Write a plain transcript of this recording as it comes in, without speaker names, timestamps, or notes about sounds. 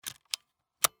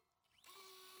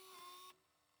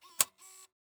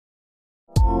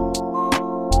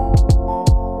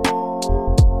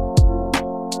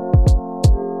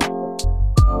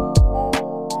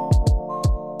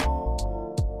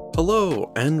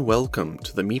Hello, and welcome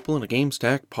to the Meeple in a Game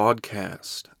Stack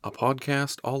podcast, a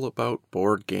podcast all about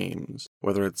board games,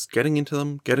 whether it's getting into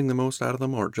them, getting the most out of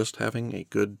them, or just having a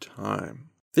good time.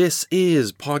 This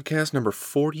is podcast number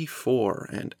 44,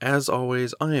 and as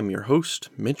always, I am your host,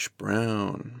 Mitch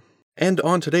Brown. And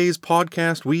on today's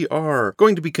podcast, we are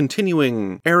going to be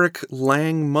continuing Eric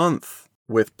Lang Month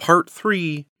with Part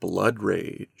 3, Blood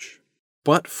Rage.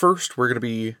 But first, we're going to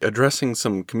be addressing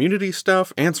some community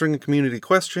stuff, answering a community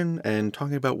question, and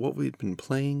talking about what we've been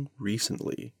playing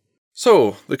recently.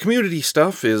 So, the community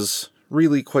stuff is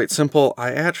really quite simple.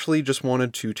 I actually just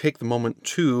wanted to take the moment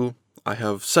I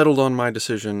have settled on my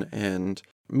decision, and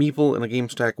Meeple in a Game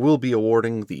Stack will be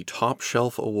awarding the Top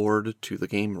Shelf Award to the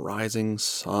game Rising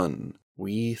Sun.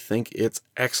 We think it's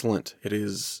excellent. It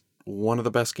is one of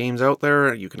the best games out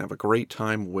there. You can have a great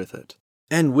time with it.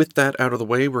 And with that out of the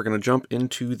way, we're going to jump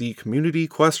into the community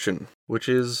question, which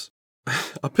is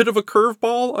a bit of a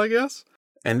curveball, I guess.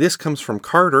 And this comes from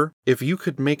Carter. If you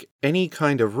could make any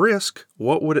kind of risk,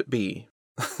 what would it be?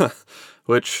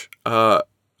 Which, I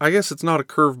guess it's not a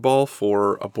curveball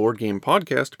for a board game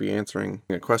podcast to be answering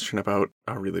a question about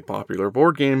a really popular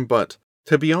board game, but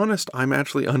to be honest, I'm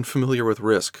actually unfamiliar with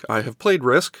Risk. I have played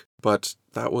Risk, but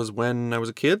that was when I was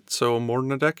a kid, so more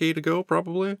than a decade ago,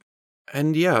 probably.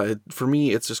 And yeah, for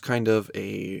me, it's just kind of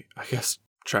a,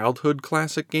 childhood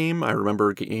classic game. I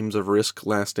remember games of Risk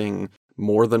lasting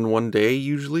more than one day,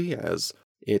 usually, as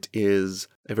it is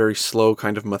a very slow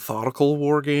kind of methodical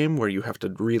war game where you have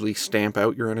to really stamp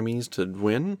out your enemies to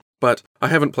win. But I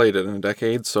haven't played it in a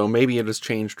decade, so maybe it has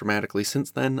changed dramatically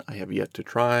since then. I have yet to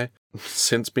try,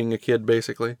 since being a kid,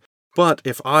 basically. But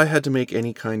if I had to make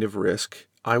any kind of Risk,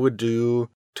 I would do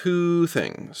two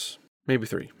things. Maybe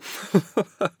three.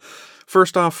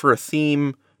 First off, for a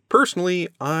theme, personally,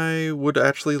 I would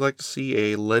actually like to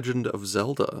see a Legend of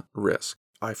Zelda Risk.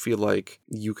 I feel like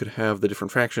you could have the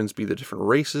different factions be the different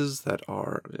races that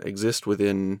exist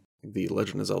within the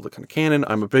Legend of Zelda kind of canon.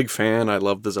 I'm a big fan. I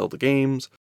love the Zelda games.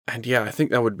 And yeah, I think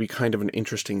that would be kind of an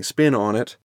interesting spin on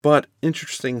it. But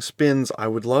interesting spins, I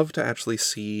would love to actually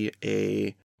see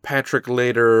a Patrick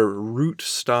Leder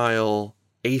Root-style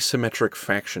asymmetric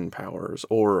faction powers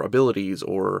or abilities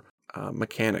or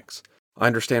mechanics. I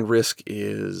understand Risk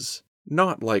is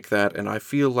not like that, and I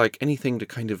feel like anything to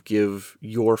kind of give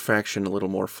your faction a little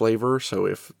more flavor. So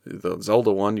if the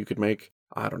Zelda one, you could make,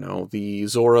 the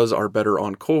Zoras are better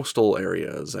on coastal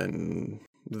areas and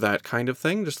that kind of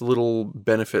thing. Just little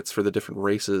benefits for the different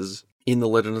races in the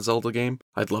Legend of Zelda game.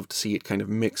 I'd love to see it kind of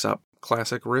mix up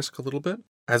classic Risk a little bit.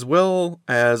 As well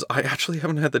as, I actually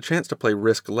haven't had the chance to play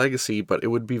Risk Legacy, but it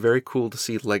would be very cool to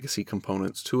see legacy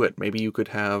components to it. Maybe you could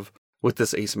have, with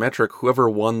this asymmetric, whoever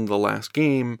won the last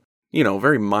game,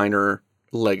 very minor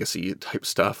legacy type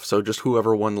stuff. So just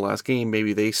whoever won the last game,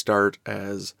 maybe they start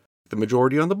as the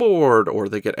majority on the board, or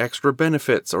they get extra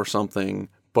benefits or something,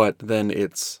 but then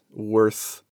it's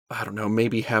worth,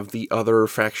 maybe have the other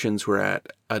factions who are at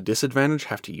a disadvantage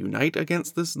have to unite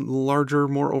against this larger,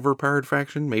 more overpowered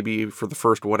faction, maybe for the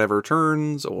first whatever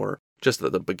turns, or just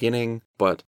at the beginning.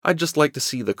 But I'd just like to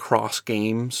see the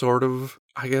cross-game sort of,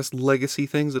 legacy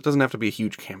things. It doesn't have to be a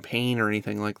huge campaign or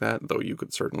anything like that, though you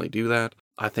could certainly do that.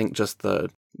 I think just the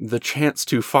chance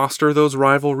to foster those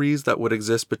rivalries that would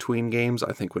exist between games,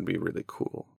 I think would be really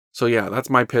cool. So yeah, that's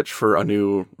my pitch for a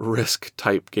new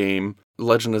Risk-type game.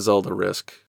 Legend of Zelda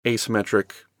Risk.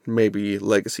 Asymmetric, maybe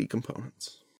legacy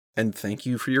components. And thank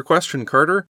you for your question,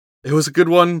 Carter. It was a good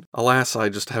one. Alas, I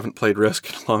just haven't played Risk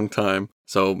in a long time.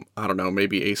 So,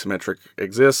 maybe asymmetric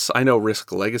exists. I know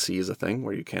Risk Legacy is a thing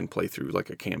where you can play through like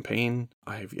a campaign.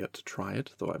 I have yet to try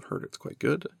it, though I've heard it's quite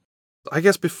good. I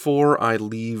guess before I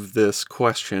leave this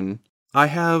question, I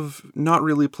have not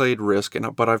really played Risk,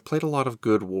 but I've played a lot of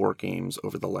good war games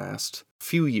over the last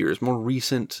few years, more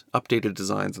recent, updated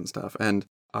designs and stuff, and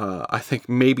I think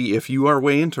maybe if you are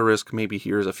way into Risk, maybe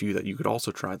here's a few that you could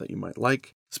also try that you might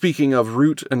like. Speaking of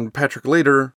Root and Patrick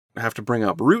Leder, I have to bring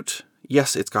up Root.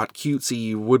 Yes, it's got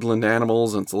cutesy woodland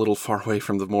animals, and it's a little far away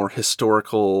from the more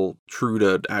historical, true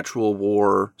to actual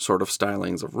war sort of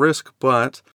stylings of Risk,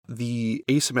 but the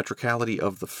asymmetricality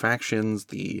of the factions,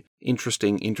 the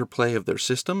interesting interplay of their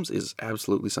systems is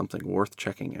absolutely something worth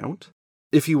checking out.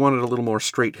 If you wanted a little more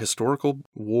straight historical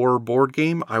war board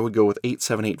game, I would go with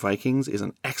 878 Vikings. Is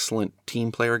an excellent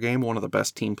team player game, one of the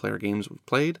best team player games we've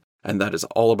played, and that is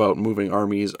all about moving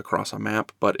armies across a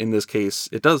map, but in this case,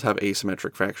 it does have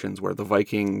asymmetric factions where the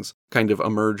Vikings kind of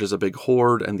emerge as a big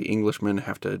horde and the Englishmen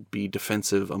have to be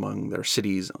defensive among their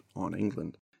cities on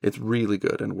England. It's really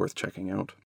good and worth checking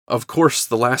out. Of course,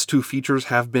 the last two features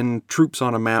have been troops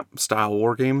on a map style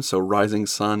wargames, so Rising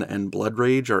Sun and Blood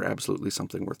Rage are absolutely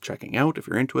something worth checking out if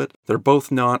you're into it. They're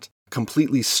both not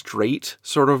completely straight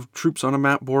sort of troops on a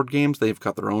map board games. They've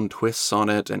got their own twists on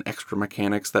it and extra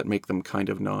mechanics that make them kind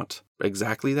of not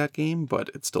exactly that game, but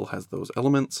it still has those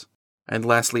elements. And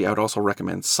lastly, I would also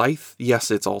recommend Scythe.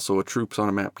 Yes, it's also a troops on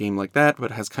a map game like that,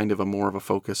 but has kind of a more of a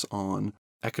focus on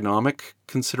economic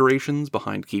considerations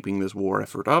behind keeping this war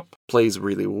effort up. Plays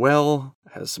really well,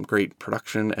 has some great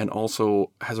production, and also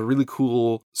has a really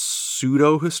cool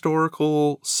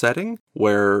pseudo-historical setting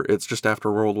where it's just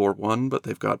after World War I, but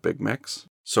they've got big mechs.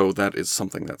 So that is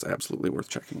something that's absolutely worth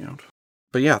checking out.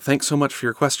 But yeah, thanks so much for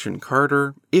your question,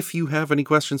 Carter. If you have any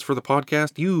questions for the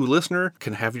podcast, you, listener,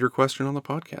 can have your question on the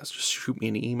podcast. Just shoot me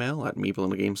an email at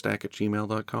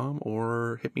meepleandagamestack@gmail.com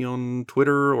or hit me on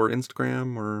Twitter or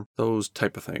Instagram or those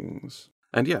type of things.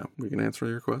 And yeah, we can answer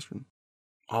your question.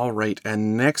 All right,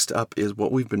 and next up is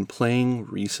what we've been playing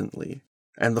recently.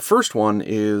 And the first one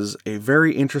is a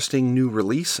very interesting new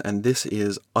release, and this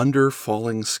is Under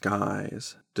Falling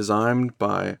Skies, designed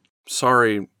by...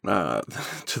 Sorry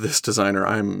to this designer,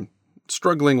 I'm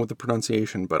struggling with the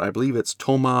pronunciation, but I believe it's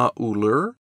Thomas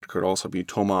Uller. It could also be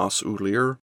Thomas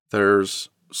Uller. There's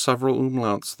several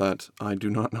umlauts that I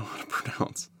do not know how to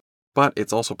pronounce. But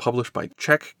it's also published by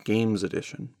Czech Games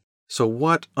Edition. So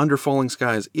what Under Falling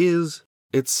Skies is,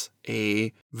 it's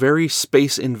a very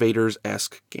Space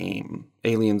Invaders-esque game.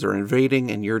 Aliens are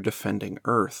invading and you're defending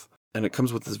Earth. And it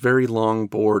comes with this very long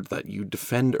board that you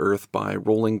defend Earth by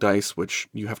rolling dice, which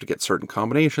you have to get certain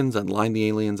combinations and line the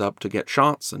aliens up to get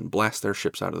shots and blast their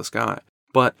ships out of the sky.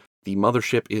 But the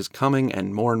mothership is coming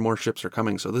and more ships are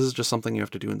coming, so this is just something you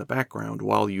have to do in the background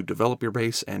while you develop your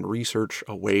base and research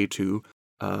a way to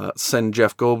send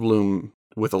Jeff Goldblum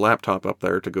with a laptop up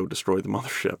there to go destroy the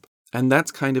mothership. And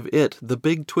that's kind of it. The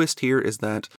big twist here is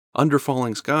that Under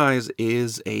Falling Skies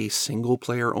is a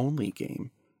single-player only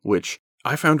game, which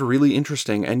I found really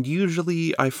interesting, and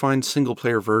usually I find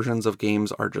single-player versions of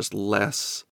games are just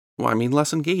less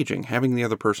engaging. Having the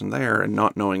other person there and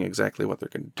not knowing exactly what they're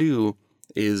going to do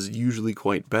is usually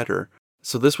quite better.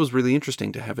 So this was really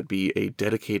interesting to have it be a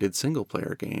dedicated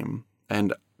single-player game,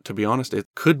 and to be honest, it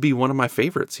could be one of my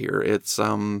favorites here. It's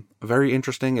very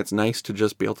interesting. It's nice to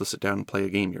just be able to sit down and play a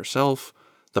game yourself.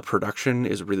 The production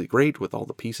is really great, with all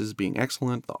the pieces being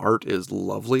excellent. The art is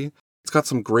lovely. It's got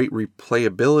some great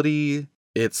replayability.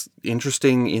 It's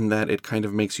interesting in that it kind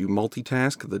of makes you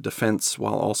multitask the defense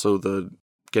while also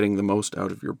getting the most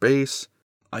out of your base.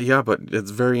 But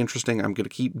it's very interesting. I'm going to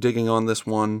keep digging on this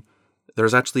one.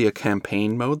 There's actually a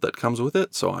campaign mode that comes with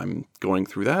it, so I'm going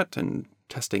through that and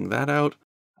testing that out.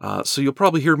 So you'll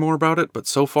probably hear more about it, but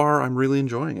so far I'm really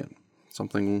enjoying it.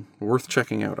 Something worth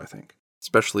checking out, I think.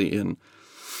 Especially in,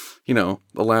 the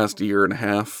last year and a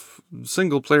half,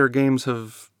 single-player games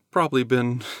have probably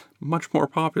been much more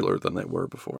popular than they were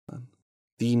before then.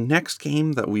 The next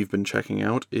game that we've been checking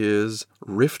out is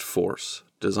Rift Force,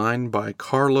 designed by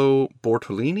Carlo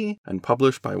Bortolini and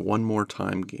published by One More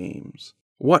Time Games.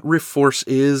 What Rift Force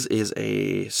is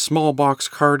a small box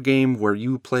card game where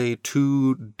you play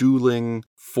two dueling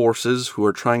forces who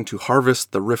are trying to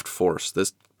harvest the Rift Force.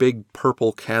 This big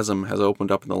purple chasm has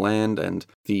opened up in the land, and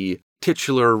the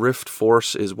titular Rift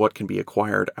Force is what can be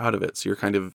acquired out of it. So you're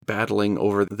kind of battling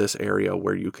over this area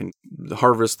where you can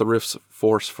harvest the Rift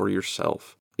Force for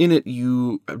yourself. In it,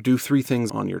 you do three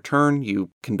things on your turn. You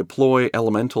can deploy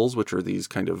elementals, which are these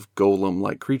kind of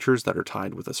golem-like creatures that are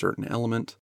tied with a certain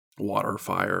element. Water,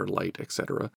 fire, light,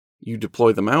 etc. You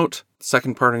deploy them out.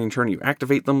 Second part of your turn, you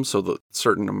activate them so that a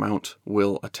certain amount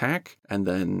will attack, and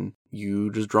then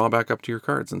you just draw back up to your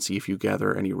cards and see if you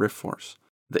gather any Rift Force.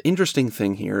 The interesting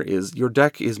thing here is your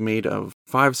deck is made of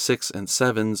 5, 6, and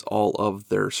 7s. All of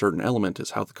their certain element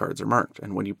is how the cards are marked.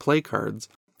 And when you play cards,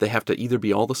 they have to either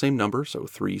be all the same number, so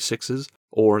 3 6s,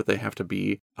 or they have to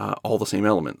be all the same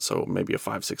element, so maybe a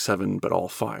 5, 6, 7, but all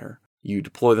fire. You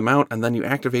deploy them out, and then you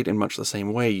activate in much the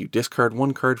same way. You discard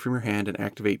one card from your hand and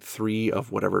activate 3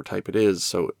 of whatever type it is.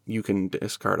 So you can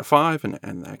discard a 5 and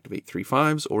activate 3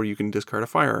 5s, or you can discard a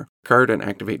fire card and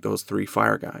activate those 3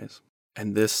 fire guys.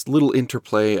 And this little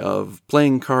interplay of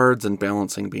playing cards and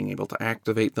balancing being able to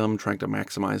activate them, trying to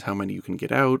maximize how many you can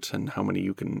get out and how many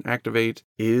you can activate,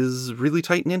 is really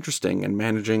tight and interesting, and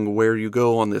managing where you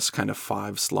go on this kind of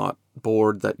 5-slot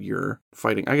board that you're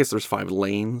fighting. I guess there's 5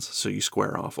 lanes, so you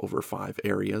square off over 5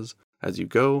 areas as you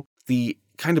go. The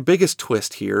kind of biggest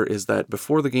twist here is that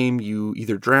before the game you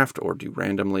either draft or do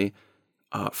randomly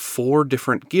 4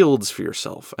 different guilds for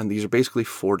yourself, and these are basically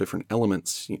 4 different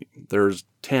elements. There's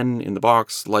 10 in the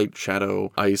box: light,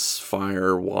 shadow, ice,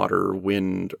 fire, water,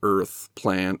 wind, earth,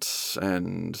 plant,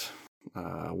 and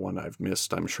one I've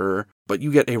missed, I'm sure. But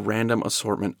you get a random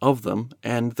assortment of them,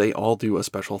 and they all do a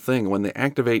special thing. When they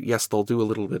activate, yes, they'll do a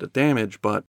little bit of damage,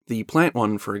 but the plant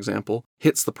one, for example,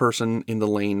 hits the person in the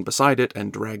lane beside it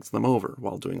and drags them over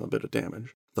while doing a bit of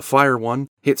damage. The fire one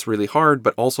hits really hard,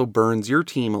 but also burns your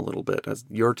team a little bit as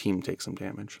your team takes some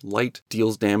damage. Light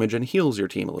deals damage and heals your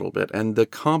team a little bit, and the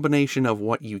combination of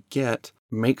what you get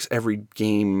makes every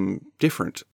game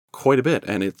different quite a bit,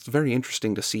 and it's very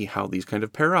interesting to see how these kind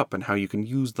of pair up and how you can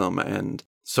use them, and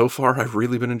so far I've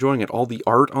really been enjoying it. All the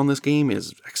art on this game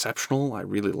is exceptional. I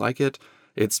really like it.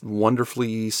 It's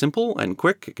wonderfully simple and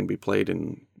quick. It can be played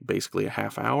in basically a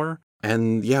half hour.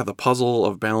 And yeah, the puzzle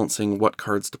of balancing what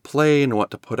cards to play and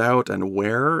what to put out and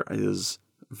where is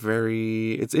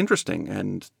it's interesting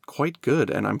and quite good.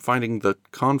 And I'm finding the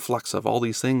conflux of all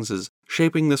these things is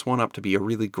shaping this one up to be a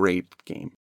really great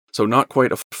game. So not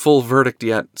quite a full verdict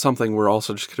yet, something we're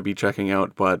also just going to be checking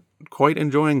out, but quite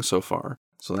enjoying so far.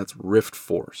 So that's Rift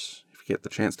Force. If you get the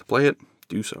chance to play it,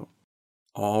 do so.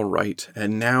 All right,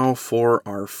 and now for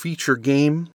our feature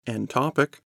game and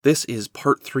topic. This is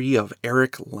part 3 of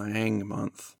Eric Lang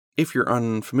Month. If you're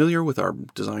unfamiliar with our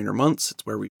designer months, it's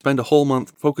where we spend a whole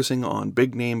month focusing on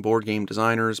big-name board game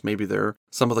designers. Maybe they're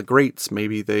some of the greats,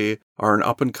 maybe they are an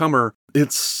up-and-comer.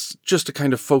 It's just to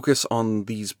kind of focus on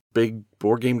these big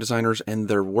board game designers and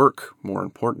their work. More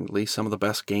importantly, some of the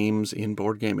best games in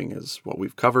board gaming is what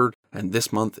we've covered, and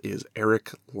this month is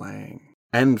Eric Lang.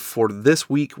 And for this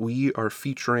week, we are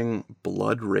featuring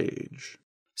Blood Rage.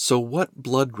 So what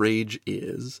Blood Rage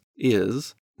is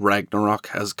Ragnarok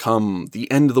has come. The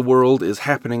end of the world is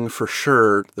happening for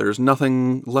sure. There's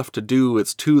nothing left to do.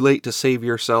 It's too late to save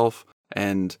yourself,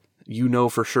 and you know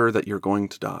for sure that you're going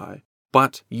to die.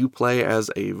 But you play as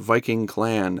a Viking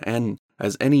clan, and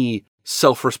as any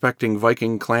self-respecting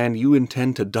Viking clan, you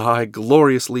intend to die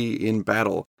gloriously in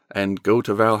battle and go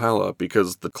to Valhalla,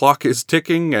 because the clock is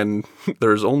ticking and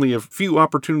there's only a few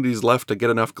opportunities left to get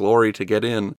enough glory to get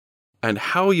in. And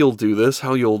how you'll do this,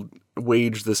 how you'll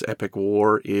wage this epic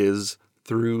war, is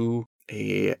through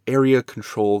a area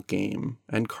control game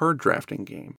and card drafting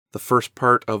game. The first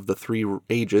part of the 3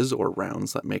 ages or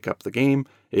rounds that make up the game,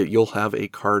 you'll have a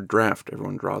card draft.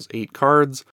 Everyone draws 8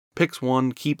 cards, picks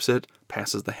one, keeps it,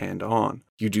 passes the hand on.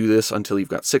 You do this until you've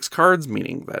got 6 cards,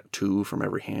 meaning that 2 from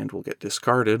every hand will get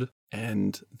discarded,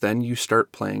 and then you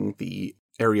start playing the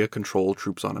area control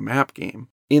troops on a map game.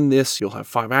 In this, you'll have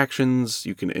 5 actions,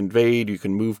 you can invade, you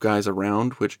can move guys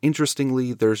around, which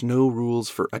interestingly, there's no rules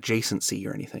for adjacency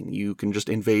or anything. You can just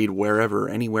invade wherever,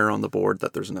 anywhere on the board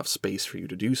that there's enough space for you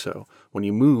to do so. When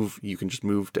you move, you can just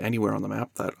move to anywhere on the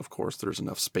map that, of course, there's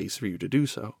enough space for you to do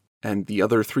so. And the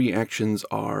other 3 actions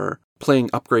are playing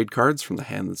upgrade cards from the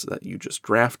hands that you just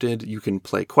drafted. You can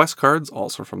play quest cards,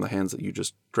 also from the hands that you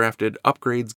just drafted.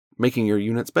 Upgrades, making your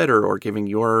units better or giving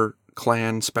your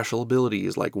clan special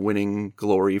abilities like winning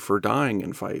glory for dying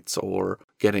in fights, or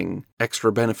getting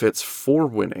extra benefits for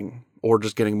winning, or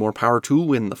just getting more power to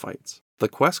win the fights. The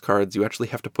quest cards you actually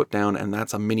have to put down, and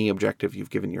that's a mini objective you've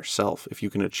given yourself. If you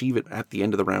can achieve it at the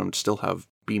end of the round, still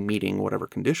be meeting whatever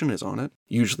condition is on it.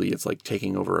 Usually it's like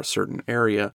taking over a certain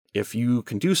area. If you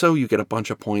can do so, you get a bunch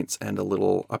of points and a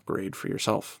little upgrade for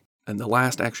yourself. And the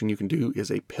last action you can do is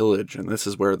a pillage, and this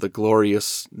is where the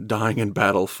glorious dying in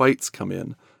battle fights come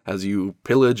in, as you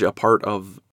pillage a part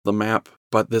of the map,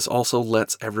 but this also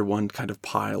lets everyone kind of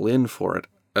pile in for it,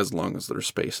 as long as there's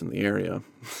space in the area.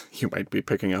 You might be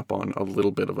picking up on a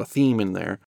little bit of a theme in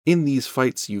there. In these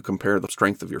fights, you compare the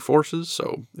strength of your forces,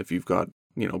 so if you've got,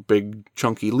 big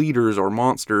chunky leaders or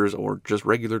monsters or just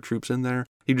regular troops in there,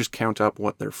 you just count up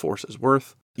what their force is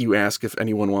worth. You ask if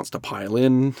anyone wants to pile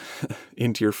in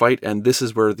into your fight, and this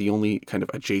is where the only kind of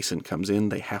adjacent comes in.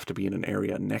 They have to be in an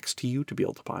area next to you to be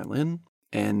able to pile in.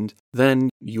 And then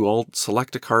you all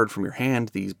select a card from your hand,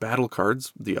 these battle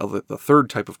cards, the third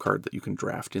type of card that you can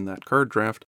draft in that card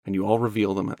draft, and you all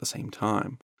reveal them at the same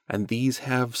time. And these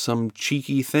have some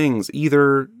cheeky things.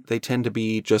 Either they tend to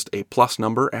be just a plus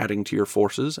number adding to your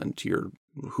forces and to your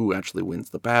who actually wins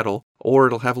the battle, or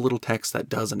it'll have a little text that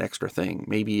does an extra thing.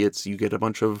 Maybe it's you get a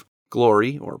bunch of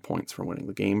glory or points for winning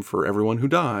the game for everyone who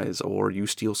dies, or you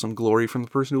steal some glory from the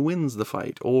person who wins the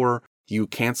fight, or you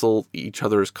cancel each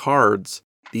other's cards.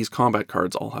 These combat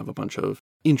cards all have a bunch of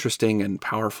interesting and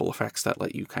powerful effects that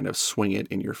let you kind of swing it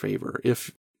in your favor.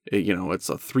 If, it's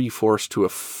a 3 force to a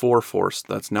 4 force,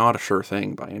 that's not a sure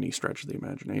thing by any stretch of the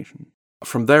imagination.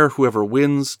 From there, whoever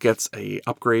wins gets a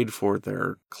upgrade for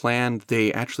their clan.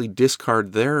 They actually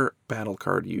discard their battle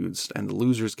card used, and the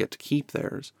losers get to keep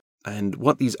theirs. And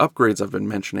what these upgrades I've been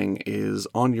mentioning is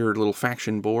on your little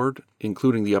faction board,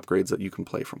 including the upgrades that you can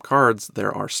play from cards,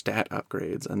 there are stat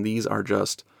upgrades, and these are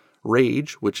just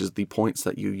rage, which is the points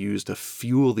that you use to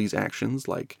fuel these actions,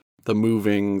 like the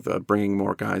moving, the bringing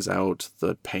more guys out,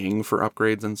 the paying for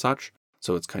upgrades and such.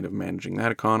 So it's kind of managing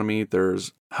that economy.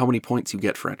 There's how many points you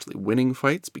get for actually winning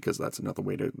fights, because that's another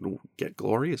way to get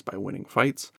glory is by winning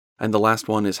fights. And the last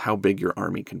one is how big your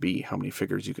army can be, how many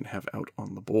figures you can have out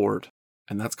on the board.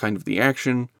 And that's kind of the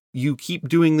action. You keep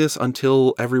doing this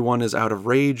until everyone is out of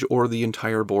rage or the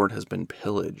entire board has been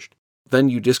pillaged. Then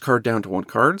you discard down to 1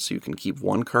 card, so you can keep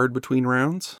 1 card between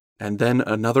rounds. And then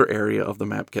another area of the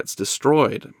map gets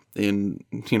destroyed.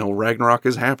 Ragnarok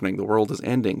is happening, the world is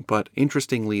ending. But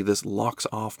interestingly, this locks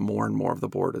off more and more of the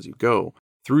board as you go.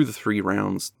 Through the 3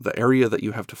 rounds, the area that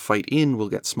you have to fight in will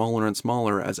get smaller and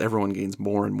smaller as everyone gains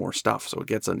more and more stuff. So it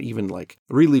gets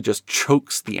really just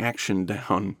chokes the action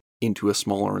down into a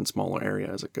smaller and smaller area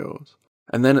as it goes.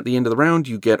 And then at the end of the round,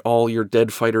 you get all your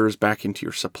dead fighters back into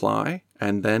your supply,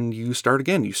 and then you start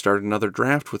again. You start another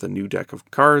draft with a new deck of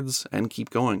cards, and keep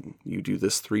going. You do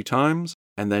this 3 times,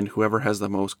 and then whoever has the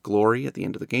most glory at the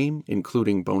end of the game,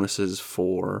 including bonuses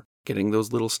for getting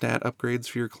those little stat upgrades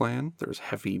for your clan, there's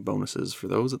heavy bonuses for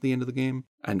those at the end of the game,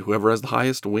 and whoever has the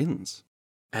highest wins.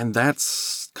 And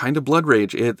that's kind of Blood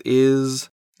Rage. It is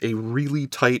a really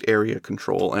tight area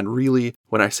control, and really,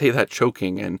 when I say that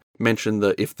choking and mention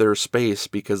the if there's space,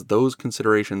 because those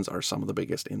considerations are some of the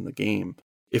biggest in the game.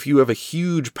 If you have a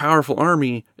huge, powerful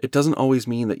army, it doesn't always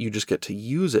mean that you just get to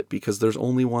use it, because there's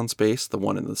only one space, the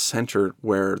one in the center,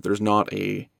 where there's not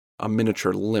a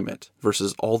miniature limit,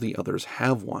 versus all the others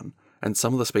have one. And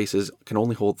some of the spaces can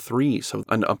only hold 3, so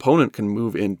an opponent can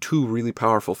move in 2 really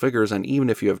powerful figures, and even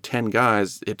if you have 10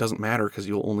 guys, it doesn't matter because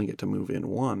you'll only get to move in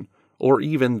 1. Or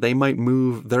even they might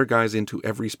move their guys into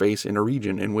every space in a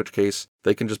region, in which case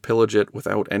they can just pillage it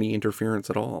without any interference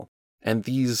at all. And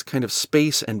these kind of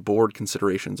space and board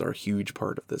considerations are a huge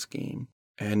part of this game.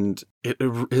 And it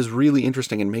is really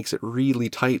interesting and makes it really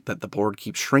tight that the board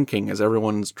keeps shrinking as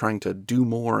everyone's trying to do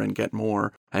more and get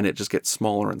more, and it just gets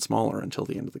smaller and smaller until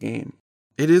the end of the game.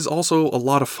 It is also a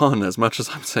lot of fun. As much as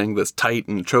I'm saying this tight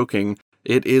and choking,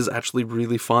 it is actually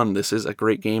really fun. This is a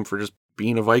great game for just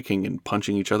being a Viking and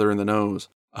punching each other in the nose.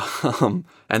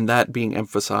 And that being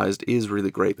emphasized is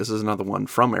really great. This is another one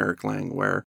from Eric Lang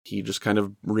where he just kind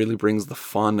of really brings the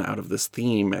fun out of this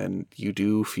theme, and you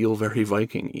do feel very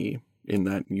Viking-y in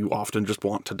that you often just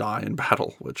want to die in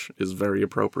battle, which is very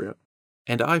appropriate.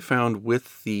 And I found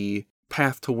with the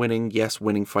path to winning, yes,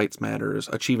 winning fights matters,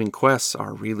 achieving quests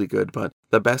are really good, but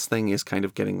the best thing is kind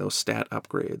of getting those stat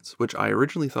upgrades, which I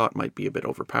originally thought might be a bit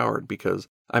overpowered because,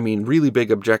 really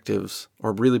big objectives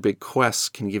or really big quests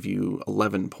can give you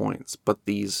 11 points, but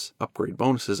these upgrade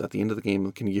bonuses at the end of the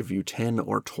game can give you 10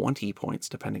 or 20 points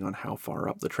depending on how far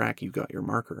up the track you got your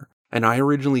marker. And I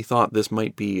originally thought this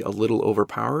might be a little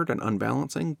overpowered and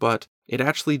unbalancing, but it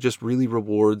actually just really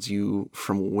rewards you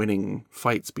from winning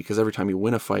fights, because every time you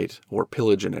win a fight or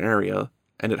pillage an area,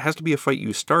 and it has to be a fight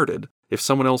you started, if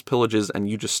someone else pillages and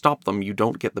you just stop them, you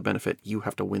don't get the benefit. You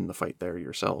have to win the fight there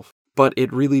yourself. But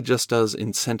it really just does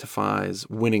incentivize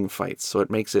winning fights, so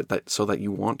it makes it so that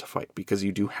you want to fight, because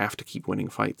you do have to keep winning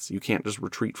fights. You can't just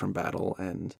retreat from battle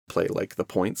and play like the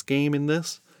points game in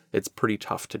this. It's pretty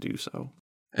tough to do so.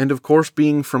 And of course,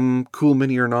 being from Cool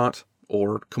Mini or Not,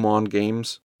 or Come On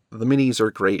Games, the minis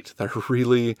are great. They're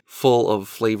really full of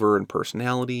flavor and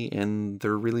personality, and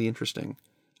they're really interesting.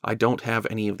 I don't have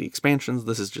any of the expansions.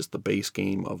 This is just the base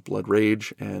game of Blood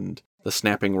Rage, and the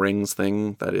snapping rings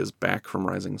thing that is back from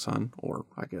Rising Sun, or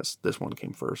I guess this one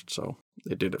came first, so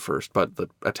it did it first. But the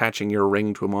attaching your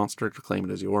ring to a monster to claim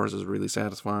it as yours is really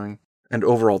satisfying. And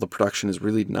overall, the production is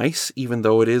really nice, even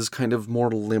though it is kind of more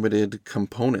limited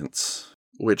components,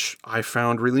 which I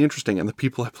found really interesting, and the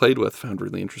people I played with found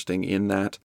really interesting, in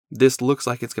that this looks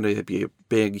like it's going to be a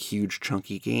big, huge,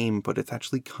 chunky game, but it's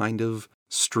actually kind of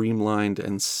streamlined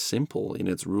and simple in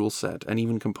its rule set, and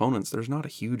even components. There's not a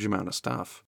huge amount of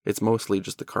stuff. It's mostly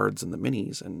just the cards and the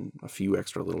minis and a few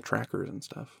extra little trackers and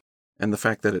stuff. And the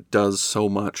fact that it does so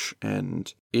much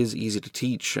and is easy to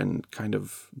teach and kind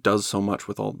of does so much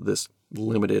with all this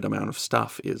limited amount of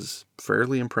stuff is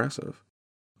fairly impressive.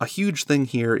 A huge thing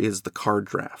here is the card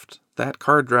draft. That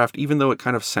card draft, even though it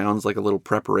kind of sounds like a little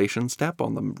preparation step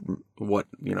on then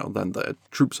the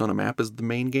troops on a map is the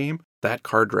main game, that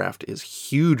card draft is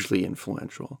hugely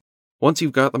influential. Once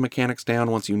you've got the mechanics down,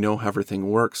 once you know how everything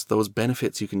works, those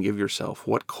benefits you can give yourself,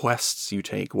 what quests you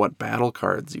take, what battle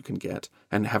cards you can get,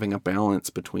 and having a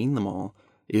balance between them all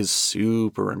is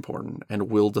super important and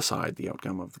will decide the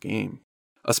outcome of the game.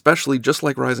 Especially, just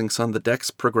like Rising Sun, the decks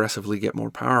progressively get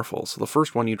more powerful. So the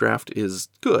first one you draft is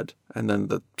good, and then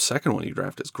the second one you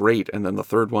draft is great, and then the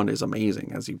third one is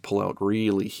amazing as you pull out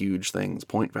really huge things.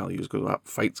 Point values go up,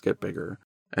 fights get bigger,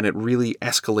 and it really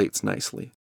escalates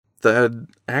nicely. The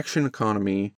action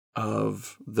economy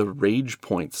of the rage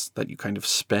points that you kind of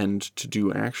spend to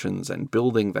do actions and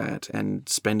building that and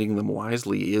spending them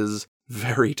wisely is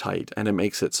very tight, and it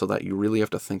makes it so that you really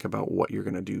have to think about what you're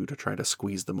going to do to try to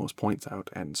squeeze the most points out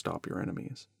and stop your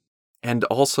enemies. And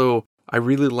also, I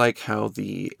really like how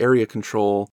the area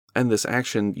control and this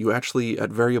action, you actually, at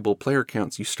variable player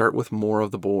counts, you start with more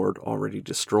of the board already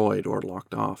destroyed or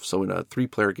locked off. So in a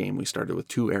 3-player game, we started with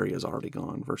 2 areas already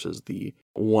gone versus the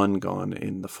 1 gone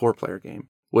in the 4-player game.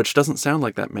 Which doesn't sound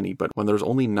like that many, but when there's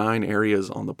only 9 areas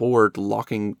on the board,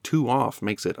 locking 2 off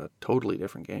makes it a totally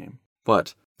different game.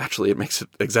 But actually, it makes it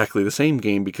exactly the same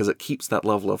game because it keeps that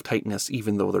level of tightness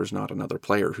even though there's not another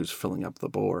player who's filling up the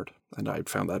board. And I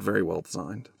found that very well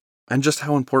designed. And just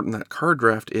how important that card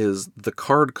draft is, the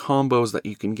card combos that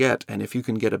you can get, and if you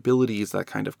can get abilities that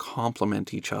kind of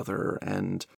complement each other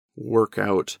and work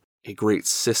out a great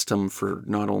system for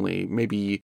not only,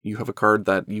 maybe you have a card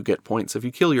that you get points if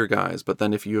you kill your guys, but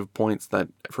then if you have points that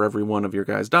for every one of your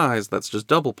guys dies, that's just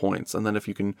double points. And then if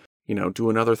you can, do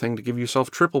another thing to give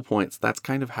yourself triple points, that's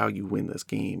kind of how you win this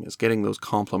game, is getting those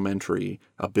complementary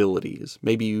abilities.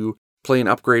 Maybe you play an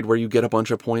upgrade where you get a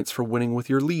bunch of points for winning with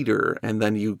your leader, and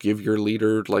then you give your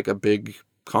leader like a big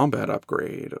combat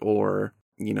upgrade, or,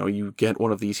 you get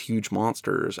one of these huge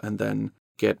monsters and then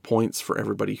get points for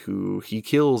everybody who he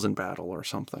kills in battle or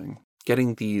something.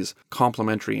 Getting these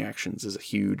complementary actions is a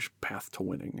huge path to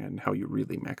winning and how you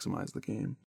really maximize the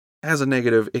game. As a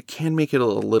negative, it can make it a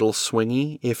little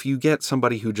swingy. If you get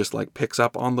somebody who just picks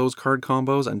up on those card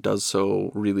combos and does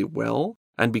so really well,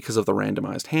 and because of the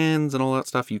randomized hands and all that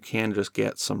stuff, you can just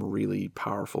get some really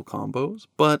powerful combos.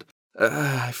 But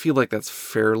I feel like that's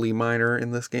fairly minor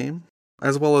in this game.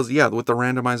 As well as, with the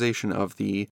randomization of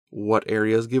the what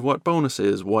areas give what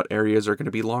bonuses, what areas are going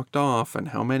to be locked off, and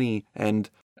how many,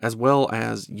 and as well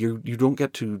as you don't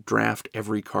get to draft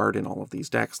every card in all of these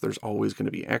decks. There's always going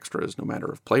to be extras, no matter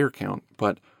of player count,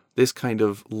 but this kind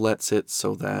of lets it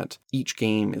so that each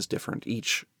game is different.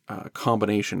 Each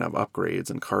combination of upgrades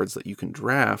and cards that you can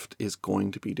draft is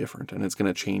going to be different, and it's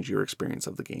going to change your experience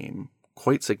of the game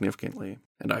quite significantly,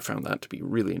 and I found that to be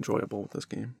really enjoyable with this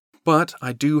game. But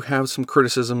I do have some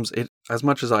criticisms. As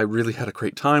much as I really had a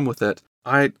great time with it,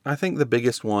 I think the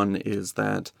biggest one is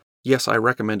that, yes, I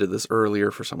recommended this earlier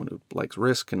for someone who likes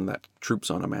Risk and that Troops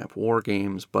on a Map war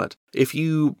games, but if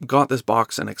you got this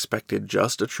box and expected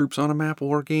just a Troops on a Map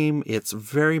war game, it's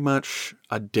very much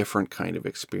a different kind of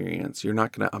experience. You're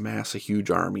not going to amass a huge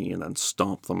army and then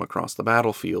stomp them across the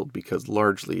battlefield, because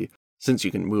largely, since you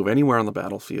can move anywhere on the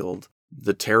battlefield,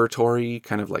 the territory,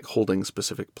 kind of holding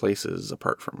specific places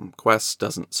apart from quests,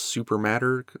 doesn't super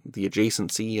matter. The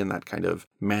adjacency and that kind of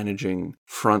managing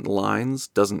front lines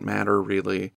doesn't matter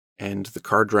really. And the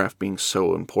card draft being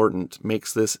so important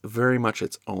makes this very much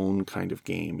its own kind of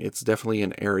game. It's definitely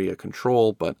an area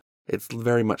control, but it's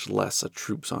very much less a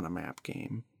Troops on a Map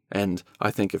game. And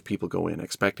I think if people go in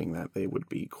expecting that, they would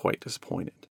be quite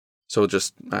disappointed. So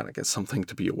just, I guess, something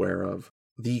to be aware of.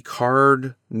 The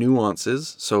card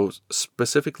nuances, so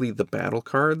specifically the battle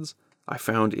cards, I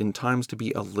found in times to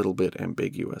be a little bit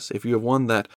ambiguous. If you have one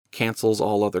that cancels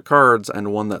all other cards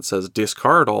and one that says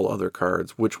discard all other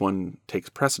cards, which one takes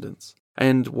precedence?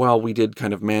 And while we did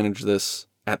kind of manage this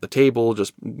at the table,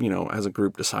 just, as a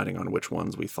group deciding on which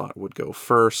ones we thought would go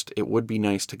first, it would be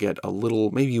nice to get a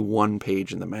little, maybe 1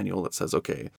 page in the manual that says,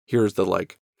 okay, here's the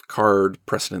card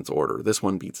precedence order. This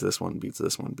one beats this one, beats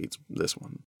this one, beats this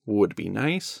one. Would be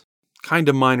nice. Kind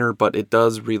of minor, but it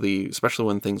does really, especially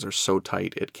when things are so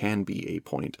tight, it can be a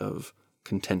point of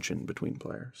contention between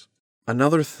players.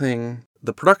 Another thing,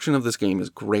 the production of this game is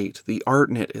great. The art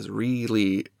in it is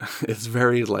really, it's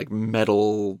very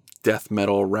metal, death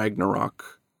metal,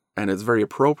 Ragnarok, and it's very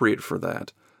appropriate for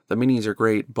that. The minis are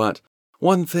great, but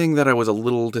one thing that I was a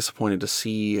little disappointed to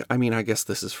see, I guess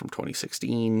this is from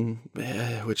 2016,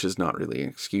 which is not really an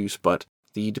excuse, but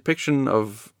the depiction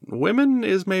of women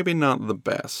is maybe not the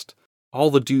best.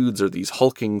 All the dudes are these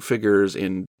hulking figures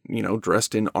in,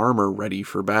 dressed in armor ready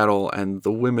for battle, and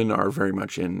the women are very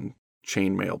much in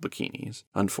chainmail bikinis,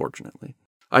 unfortunately.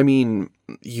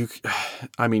 You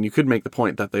could make the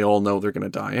point that they all know they're going to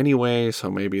die anyway,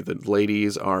 so maybe the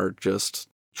ladies are just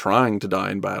trying to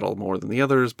die in battle more than the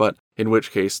others, but in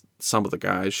which case some of the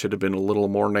guys should have been a little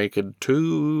more naked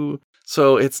too.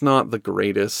 So it's not the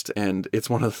greatest, and it's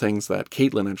one of the things that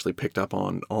Caitlin actually picked up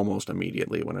on almost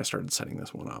immediately when I started setting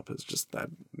this one up, is just that,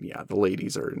 yeah, the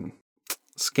ladies are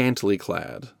scantily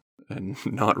clad and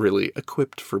not really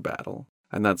equipped for battle.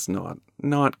 And that's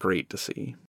not great to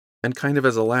see. And kind of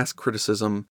as a last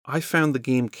criticism, I found the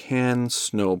game can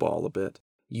snowball a bit.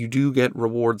 You do get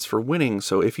rewards for winning,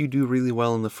 so if you do really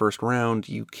well in the first round,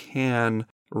 you can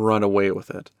run away with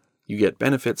it. You get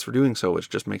benefits for doing so, which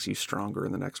just makes you stronger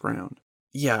in the next round.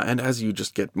 Yeah, and as you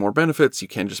just get more benefits, you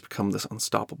can just become this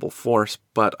unstoppable force,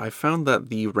 but I found that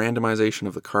the randomization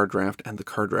of the card draft and the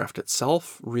card draft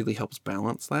itself really helps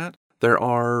balance that. There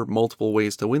are multiple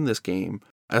ways to win this game.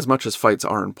 As much as fights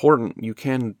are important, you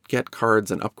can get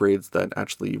cards and upgrades that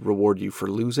actually reward you for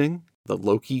losing. The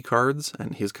Loki cards,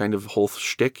 and his kind of whole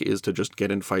shtick is to just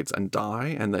get in fights and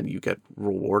die, and then you get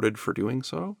rewarded for doing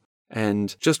so.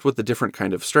 And just with the different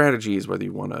kind of strategies, whether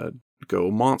you want to go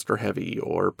monster heavy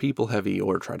or people heavy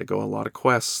or try to go a lot of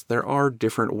quests, there are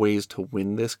different ways to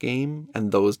win this game,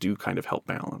 and those do kind of help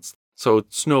balance. So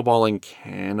snowballing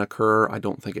can occur. I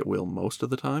don't think it will most of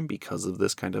the time because of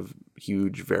this kind of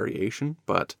huge variation,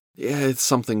 but yeah, it's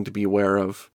something to be aware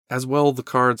of. As well, the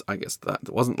cards, I guess that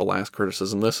wasn't the last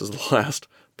criticism, this is the last,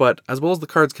 but as well as the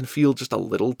cards can feel just a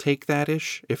little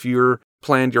take-that-ish. If you're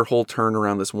planned your whole turn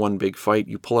around this one big fight,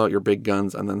 you pull out your big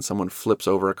guns and then someone flips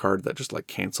over a card that just like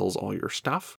cancels all your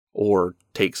stuff or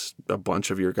takes a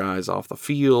bunch of your guys off the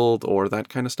field or that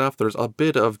kind of stuff. There's a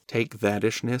bit of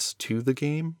take-that-ishness to the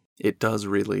game. It does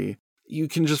really. You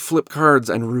can just flip cards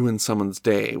and ruin someone's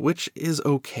day, which is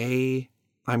okay.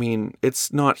 I mean,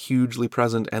 it's not hugely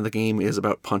present, and the game is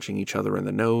about punching each other in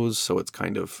the nose, so it's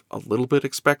kind of a little bit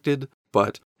expected,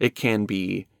 but it can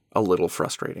be a little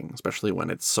frustrating, especially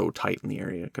when it's so tight in the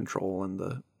area control and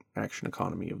the action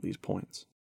economy of these points.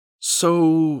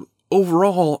 So,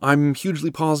 overall, I'm hugely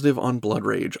positive on Blood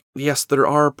Rage. Yes, there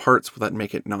are parts that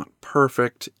make it not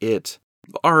perfect.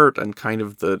 The art and kind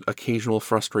of the occasional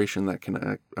frustration that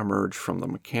can emerge from the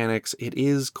mechanics. It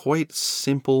is quite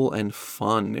simple and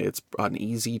fun. It's an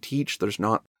easy teach. There's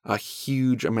not a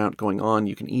huge amount going on.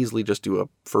 You can easily just do a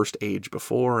first age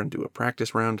before and do a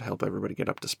practice round to help everybody get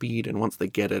up to speed. And once they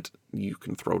get it, you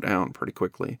can throw down pretty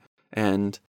quickly.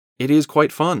 And it is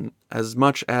quite fun, as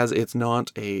much as it's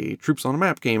not a troops on a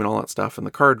map game and all that stuff, and the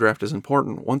card draft is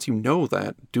important. Once you know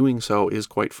that, doing so is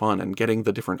quite fun, and getting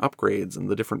the different upgrades and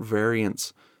the different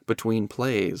variants between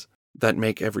plays that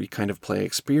make every kind of play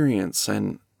experience,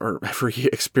 or every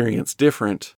experience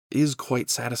different, is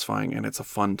quite satisfying, and it's a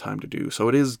fun time to do. So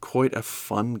it is quite a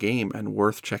fun game and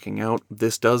worth checking out.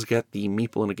 This does get the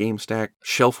Meeple in a Game Stack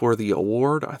Shelf-Worthy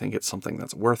Award. I think it's something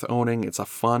that's worth owning. It's a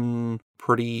fun,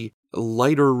 pretty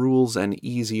lighter rules and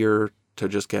easier to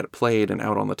just get played and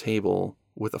out on the table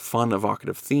with a fun,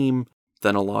 evocative theme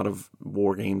than a lot of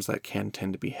war games that can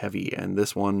tend to be heavy, and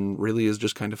this one really is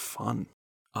just kind of fun.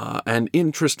 And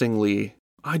interestingly,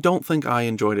 I don't think I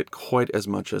enjoyed it quite as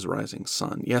much as Rising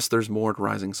Sun. Yes, there's more to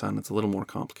Rising Sun, it's a little more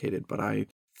complicated, but I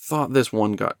thought this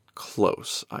one got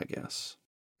close, I guess.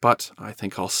 But I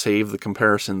think I'll save the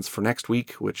comparisons for next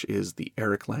week, which is the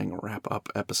Eric Lang wrap-up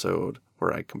episode,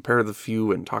 where I compare the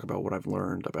few and talk about what I've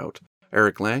learned about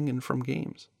Eric Lang and from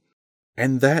games.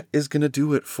 And that is going to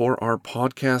do it for our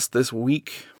podcast this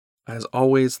week. As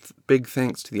always, big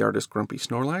thanks to the artist Grumpy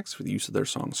Snorlax for the use of their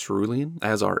song Cerulean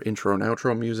as our intro and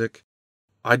outro music.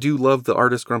 I do love the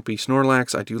artist Grumpy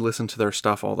Snorlax. I do listen to their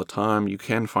stuff all the time. You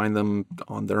can find them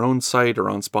on their own site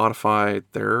or on Spotify.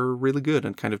 They're really good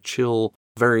and kind of chill,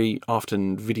 very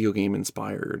often video game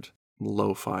inspired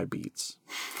lo-fi beats.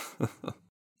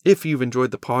 If you've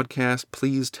enjoyed the podcast,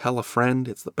 please tell a friend.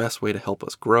 It's the best way to help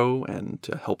us grow and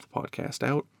to help the podcast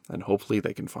out. And hopefully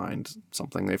they can find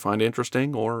something they find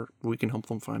interesting, or we can help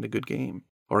them find a good game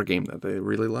or a game that they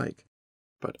really like.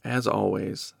 But as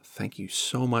always, thank you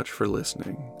so much for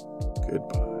listening.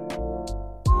 Goodbye.